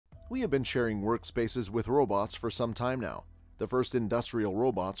We have been sharing workspaces with robots for some time now. The first industrial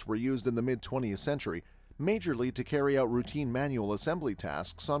robots were used in the mid-20th century, majorly to carry out routine manual assembly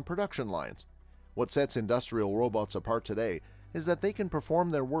tasks on production lines. What sets industrial robots apart today is that they can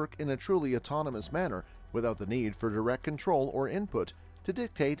perform their work in a truly autonomous manner without the need for direct control or input to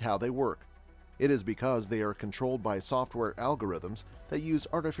dictate how they work. It is because they are controlled by software algorithms that use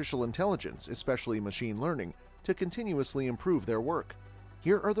artificial intelligence, especially machine learning, to continuously improve their work.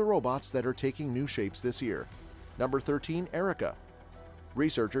 Here are the robots that are taking new shapes this year. Number 13, Erica.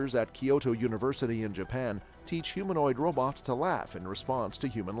 Researchers at Kyoto University in Japan teach humanoid robots to laugh in response to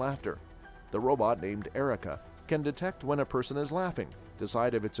human laughter. The robot, named Erica, can detect when a person is laughing,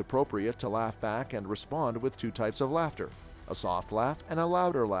 decide if it's appropriate to laugh back, and respond with two types of laughter, a soft laugh and a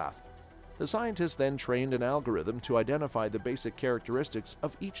louder laugh. The scientists then trained an algorithm to identify the basic characteristics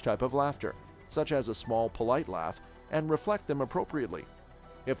of each type of laughter, such as a small, polite laugh, and reflect them appropriately.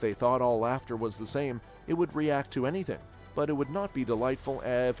 If they thought all laughter was the same, it would react to anything, but it would not be delightful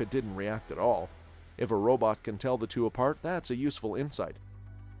if it didn't react at all. If a robot can tell the two apart, that's a useful insight.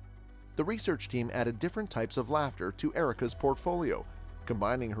 The research team added different types of laughter to Erica's portfolio,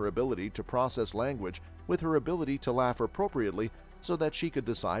 combining her ability to process language with her ability to laugh appropriately so that she could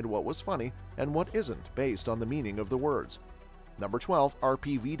decide what was funny and what isn't based on the meaning of the words. Number 12,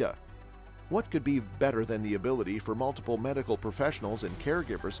 RP Vita. What could be better than the ability for multiple medical professionals and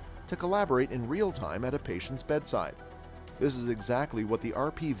caregivers to collaborate in real time at a patient's bedside? This is exactly what the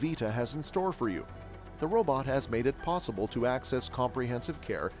RP Vita has in store for you. The robot has made it possible to access comprehensive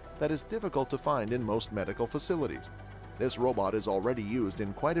care that is difficult to find in most medical facilities. This robot is already used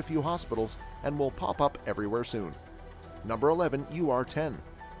in quite a few hospitals and will pop up everywhere soon. Number 11, UR10.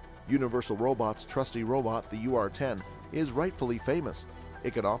 Universal Robot's trusty robot, the UR10, is rightfully famous.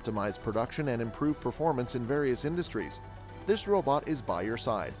 It can optimize production and improve performance in various industries. This robot is by your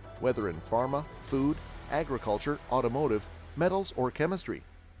side, whether in pharma, food, agriculture, automotive, metals, or chemistry.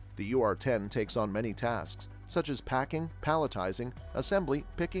 The UR10 takes on many tasks, such as packing, palletizing, assembly,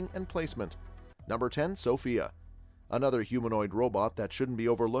 picking, and placement. Number 10, Sophia. Another humanoid robot that shouldn't be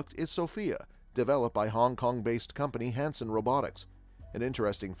overlooked is Sophia, developed by Hong Kong-based company Hanson Robotics. An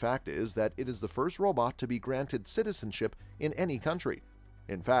interesting fact is that it is the first robot to be granted citizenship in any country.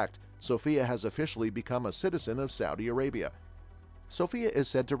 In fact, Sophia has officially become a citizen of Saudi Arabia. Sophia is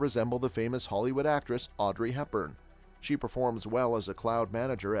said to resemble the famous Hollywood actress Audrey Hepburn. She performs well as a cloud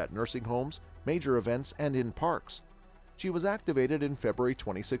manager at nursing homes, major events, and in parks. She was activated in February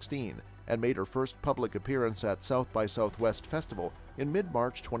 2016 and made her first public appearance at South by Southwest Festival in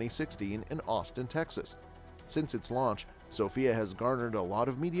mid-March 2016 in Austin, Texas. Since its launch, Sophia has garnered a lot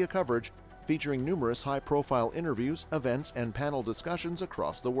of media coverage, featuring numerous high-profile interviews, events, and panel discussions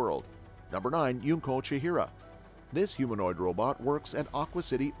across the world. Number 9, Yunko Chihira. This humanoid robot works at Aqua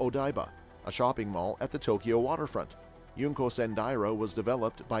City Odaiba, a shopping mall at the Tokyo waterfront. Yunko Sendaira was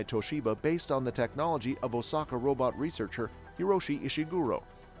developed by Toshiba based on the technology of Osaka robot researcher Hiroshi Ishiguro.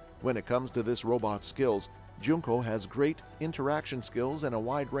 When it comes to this robot's skills, Junko has great interaction skills and a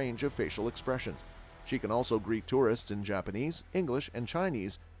wide range of facial expressions. She can also greet tourists in Japanese, English, and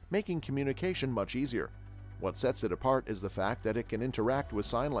Chinese, making communication much easier. What sets it apart is the fact that it can interact with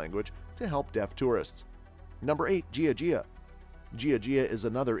sign language to help deaf tourists. Number 8, Giajia. Giajia is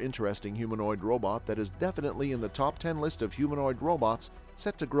another interesting humanoid robot that is definitely in the top 10 list of humanoid robots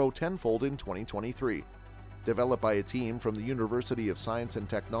set to grow tenfold in 2023. Developed by a team from the University of Science and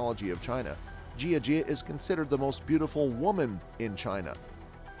Technology of China, Giajia is considered the most beautiful woman in China.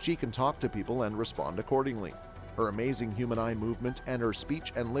 She can talk to people and respond accordingly. Her amazing human eye movement and her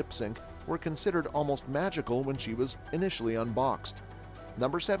speech and lip sync were considered almost magical when she was initially unboxed.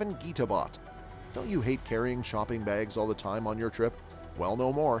 Number 7, Gita Bot. Don't you hate carrying shopping bags all the time on your trip? Well,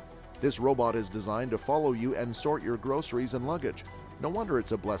 no more. This robot is designed to follow you and sort your groceries and luggage. No wonder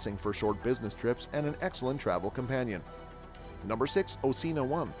it's a blessing for short business trips and an excellent travel companion. Number 6, Oceana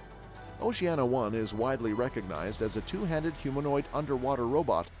 1. Oceana 1 is widely recognized as a two-handed humanoid underwater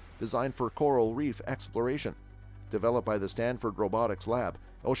robot designed for coral reef exploration. Developed by the Stanford Robotics Lab,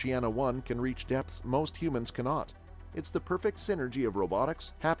 Oceana 1 can reach depths most humans cannot. It's the perfect synergy of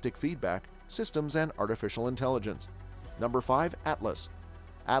robotics, haptic feedback, systems, and artificial intelligence. Number 5, Atlas.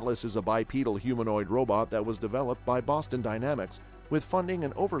 Atlas is a bipedal humanoid robot that was developed by Boston Dynamics with funding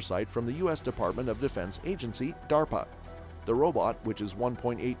and oversight from the U.S. Department of Defense agency, DARPA. The robot, which is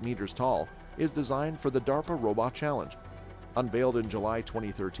 1.8 meters tall, is designed for the DARPA Robot Challenge. Unveiled in July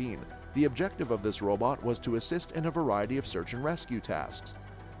 2013, the objective of this robot was to assist in a variety of search and rescue tasks.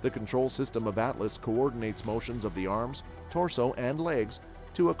 The control system of Atlas coordinates motions of the arms, torso, and legs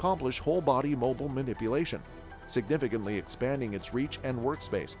to accomplish whole-body mobile manipulation, significantly expanding its reach and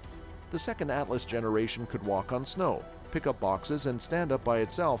workspace. The second Atlas generation could walk on snow, pick up boxes, and stand up by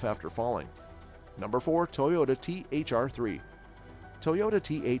itself after falling. Number 4. Toyota THR-3. Toyota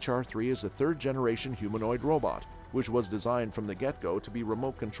THR-3 is a third-generation humanoid robot, which was designed from the get-go to be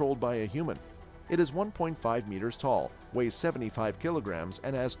remote-controlled by a human. It is 1.5 meters tall, weighs 75 kilograms,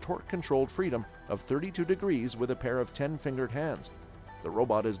 and has torque-controlled freedom of 32 degrees with a pair of 10-fingered hands. The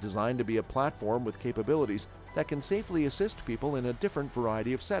robot is designed to be a platform with capabilities that can safely assist people in a different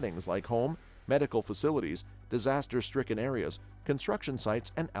variety of settings like home, medical facilities, disaster-stricken areas, construction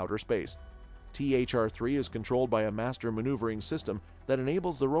sites, and outer space. THR-3 is controlled by a master maneuvering system that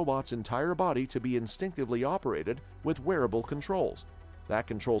enables the robot's entire body to be instinctively operated with wearable controls. That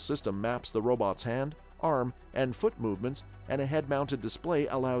control system maps the robot's hand, arm, and foot movements, and a head-mounted display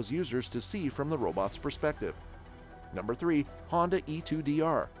allows users to see from the robot's perspective. Number 3. Honda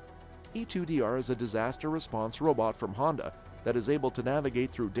E2DR. E2DR is a disaster response robot from Honda that is able to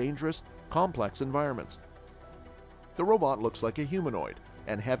navigate through dangerous, complex environments. The robot looks like a humanoid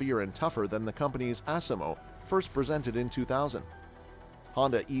and heavier and tougher than the company's Asimo, first presented in 2000.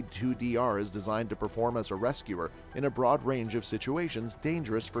 Honda E2DR is designed to perform as a rescuer in a broad range of situations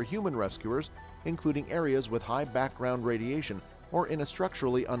dangerous for human rescuers, including areas with high background radiation or in a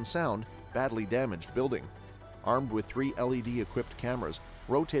structurally unsound, badly damaged building. Armed with 3 LED-equipped cameras,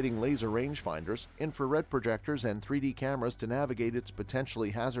 rotating laser rangefinders, infrared projectors, and 3D cameras to navigate its potentially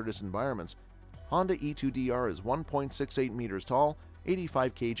hazardous environments, Honda E2DR is 1.68 meters tall,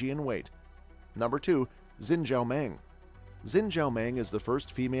 85 kg in weight. Number 2. Xin Xiaoming. Xin Xiaoming is the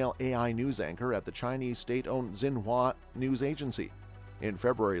first female AI news anchor at the Chinese state-owned Xinhua news agency. In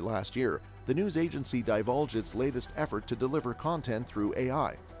February last year, the news agency divulged its latest effort to deliver content through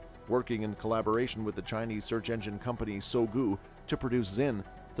AI. Working in collaboration with the Chinese search engine company Sogou to produce Xin,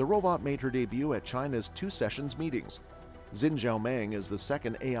 the robot made her debut at China's Two Sessions meetings. Xin Xiaoming is the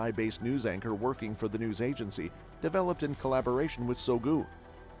second AI-based news anchor working for the news agency, developed in collaboration with Sogou.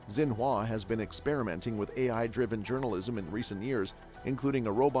 Xinhua has been experimenting with AI-driven journalism in recent years, including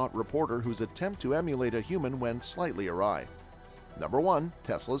a robot reporter whose attempt to emulate a human went slightly awry. Number 1.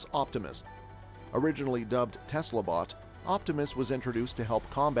 Tesla's Optimus. Originally dubbed Tesla Bot, Optimus was introduced to help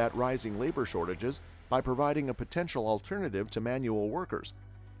combat rising labor shortages by providing a potential alternative to manual workers.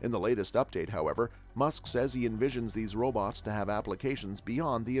 In the latest update, however, Musk says he envisions these robots to have applications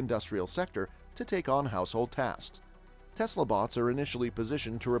beyond the industrial sector to take on household tasks. Tesla bots are initially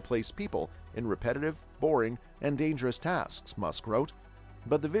positioned to replace people in repetitive, boring, and dangerous tasks, Musk wrote,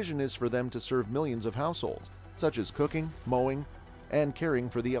 but the vision is for them to serve millions of households, such as cooking, mowing, and caring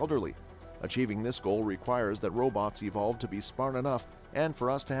for the elderly. Achieving this goal requires that robots evolve to be smart enough and for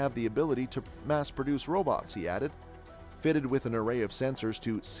us to have the ability to mass-produce robots, he added. Fitted with an array of sensors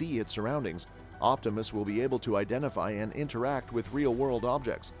to see its surroundings, Optimus will be able to identify and interact with real-world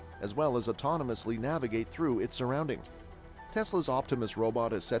objects, as well as autonomously navigate through its surroundings. Tesla's Optimus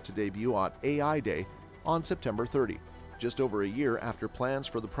robot is set to debut on AI Day on September 30, just over a year after plans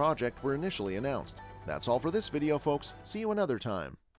for the project were initially announced. That's all for this video, folks. See you another time.